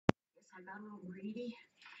I got a little greedy.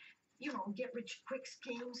 You know, get rich quick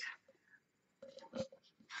schemes.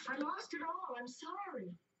 I lost it all. I'm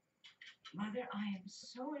sorry. Mother, I am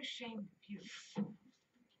so ashamed of you.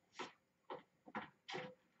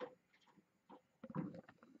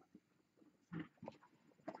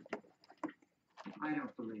 I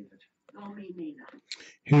don't believe it. Oh, me neither.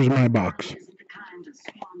 Here's my box. Isn't the kind to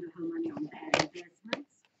squander her money on bad investments.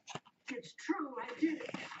 It's true, I did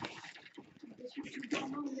it. You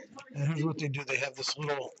don't know it, but And here's what they do. They have this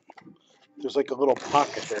little, there's like a little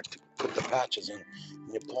pocket there to put the patches in.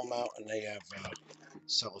 And you pull them out and they have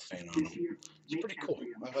cellophane on them. It's pretty cool.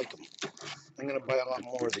 I like them. I'm going to buy a lot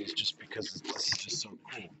more of these just because this is just so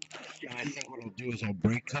cool. And I think what I'll do is I'll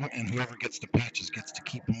break them and whoever gets the patches gets to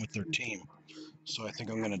keep them with their team. So I think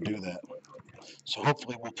I'm going to do that. So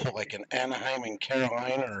hopefully we'll put like an Anaheim and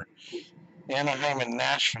Carolina or Anaheim and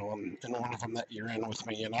Nashville in one of them that you're in with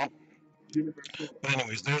me, you know? But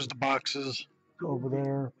anyways, there's the boxes over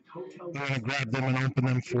there. I'm going to grab them and open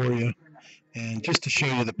them for you. And just to show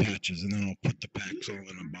you the patches, and then I'll put the packs all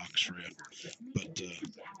in a box for you. But yeah,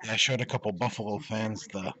 I showed a couple Buffalo fans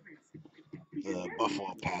the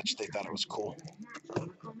Buffalo patch. They thought it was cool. All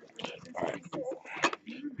right.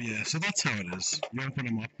 Yeah, so that's how it is. You open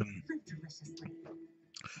them up and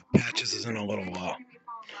patches is in a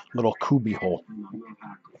little cubby hole.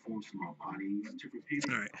 All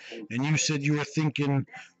right. And you said you were thinking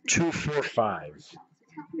 2, 4, 5.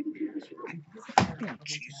 Oh,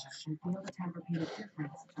 Jesus.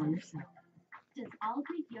 Does all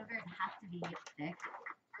Greek yogurt have to be thick?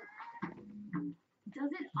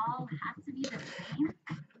 Does it all have to be the same?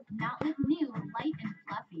 Not with new, light and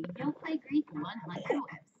fluffy Yoplait Greek 100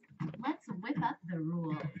 whips. Let's whip up the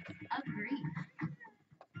rule of Greek.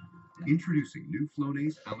 Introducing new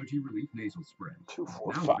Flonase Allergy Relief Nasal Spray. 2,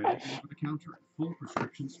 4, Now 5. available over the counter at full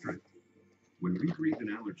prescription strength. When we breathe in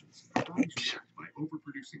allergens, our bodies react by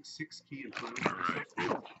overproducing 6 key inflammatory substances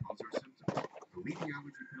that cause our symptoms. The leading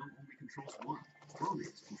allergy pill only controls 1.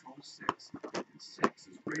 Flonase controls 6, and 6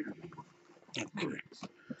 is greater than 1.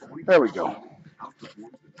 Okay. There we go.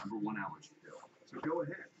 Outperforms the #1 allergy pill. So go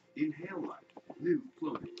ahead, inhale life. New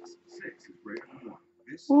Flonase. 6 is greater than 1.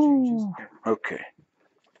 This changes everything. Okay.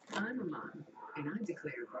 I'm a mom, and I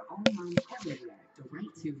declare for all moms everywhere the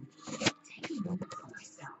right to take a moment for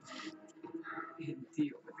myself and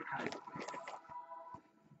deal with the consequences.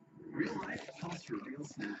 Real life calls for real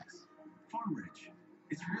snacks. Farm Rich.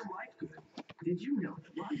 It's real life good. Did you know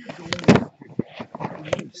that while you're going about your day, your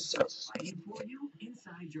immune system is fighting for you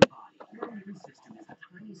inside your body? Your immune system is a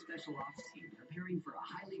tiny special ops team preparing for a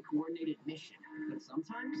highly coordinated mission, but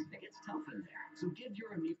sometimes it gets tough in there. So give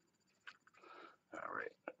your immune. All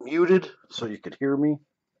right. Muted so you could hear me.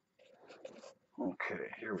 Okay,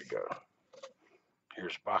 here we go.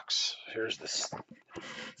 Here's this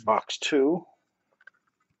box 2.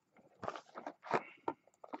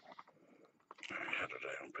 How did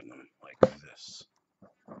I open them? Like this.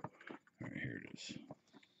 All right, here it is.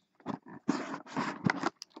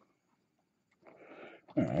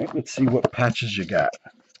 All right, let's see what patches you got.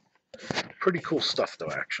 Pretty cool stuff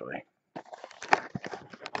though, actually.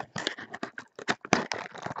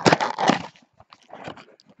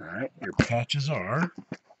 All right, your patches are,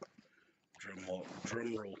 drum roll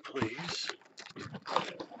please.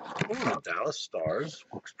 Ooh, Dallas Stars,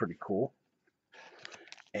 looks pretty cool.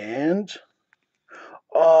 And,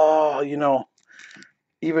 oh, you know,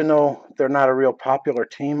 even though they're not a real popular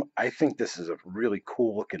team, I think this is a really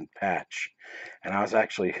cool looking patch. And I was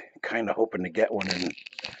actually kind of hoping to get one in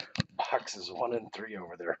boxes 1 and 3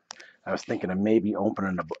 over there. I was thinking of maybe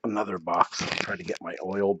opening another box and try to get my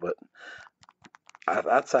oil, but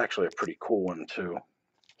that's actually a pretty cool one too.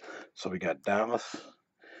 So we got Dallas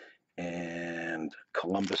and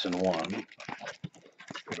Columbus in 1.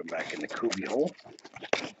 Put them back in the cubby hole.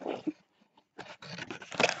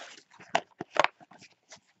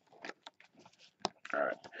 All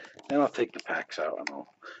right, then I'll take the packs out and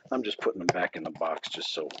I'm just putting them back in the box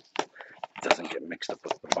just so it doesn't get mixed up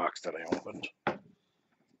with the box that I opened.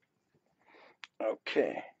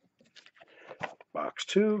 Okay, box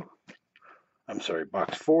 2. I'm sorry,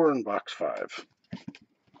 box 4 and box 5.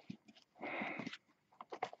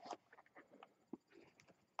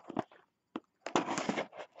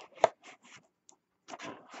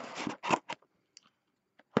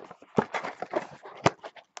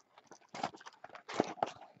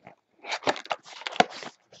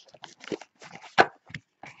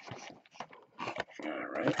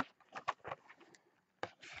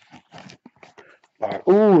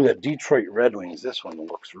 Ooh, the Detroit Red Wings. This one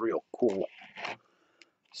looks real cool.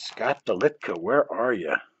 Scott Delitka, where are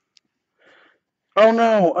you? Oh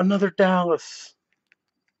no, another Dallas.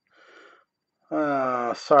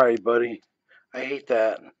 Sorry, buddy. I hate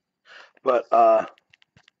that. But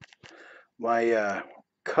my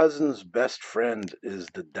cousin's best friend is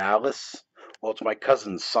the Dallas. Well, it's my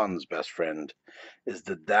cousin's son's best friend is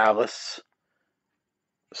the Dallas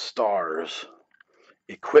Stars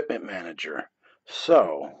equipment manager.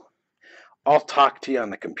 So I'll talk to you on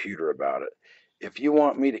the computer about it. If you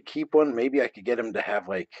want me to keep one, maybe I could get him to have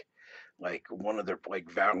like one of their like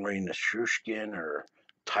Valerie Nashushkin or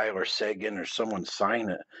Tyler Sagan or someone sign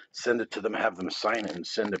it. Send it to them, have them sign it, and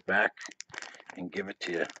send it back and give it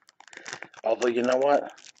to you. Although you know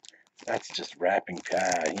what? That's just wrapping.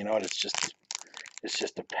 You know what? It's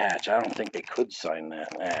just a patch. I don't think they could sign that.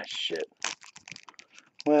 Ah, shit.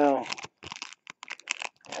 Well,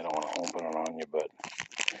 I don't want to open it on you, but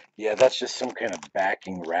yeah, that's just some kind of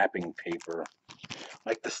backing wrapping paper,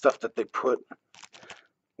 like the stuff that they put,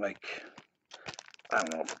 like I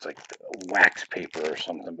don't know if it's like wax paper or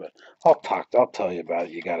something, but I'll tell you about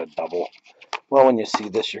it. You got a double. Well, when you see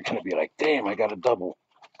this, you're gonna be like, damn, I got a double.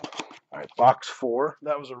 All right, box 4.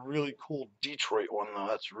 That was a really cool Detroit one, though.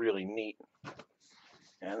 That's really neat.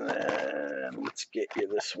 And then let's get you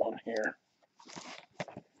this one here.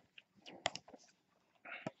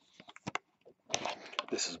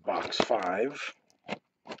 This is box 5.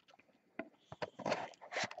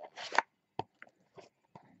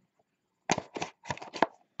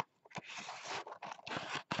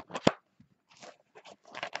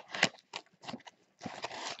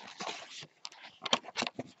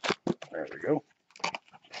 There we go.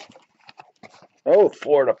 Oh,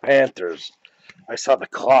 Florida Panthers. I saw the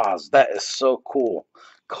claws. That is so cool.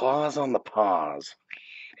 Claws on the paws.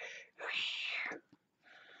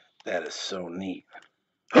 That is so neat.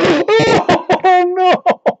 Oh no!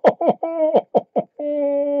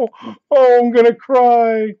 Oh, I'm gonna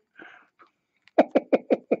cry.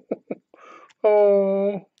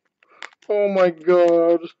 Oh, oh my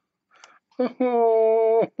God.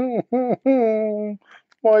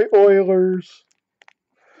 My Oilers.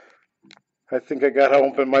 I think I gotta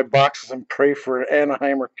open my boxes and pray for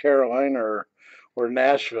Anaheim or Carolina or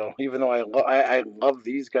Nashville. Even though I love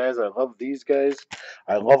these guys, I love these guys.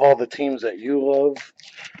 I love all the teams that you love.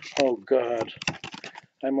 Oh God,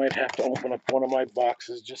 I might have to open up one of my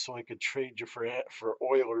boxes just so I could trade you for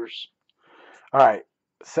Oilers. All right,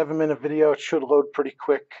 7-minute video. It should load pretty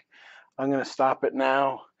quick. I'm gonna stop it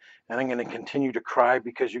now, and I'm gonna continue to cry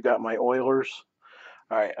because you got my Oilers.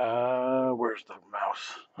 All right, where's the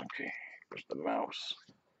mouse? Okay, where's the mouse?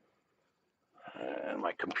 And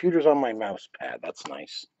my computer's on my mouse pad. That's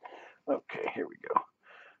nice. Okay, here we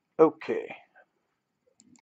go. Okay.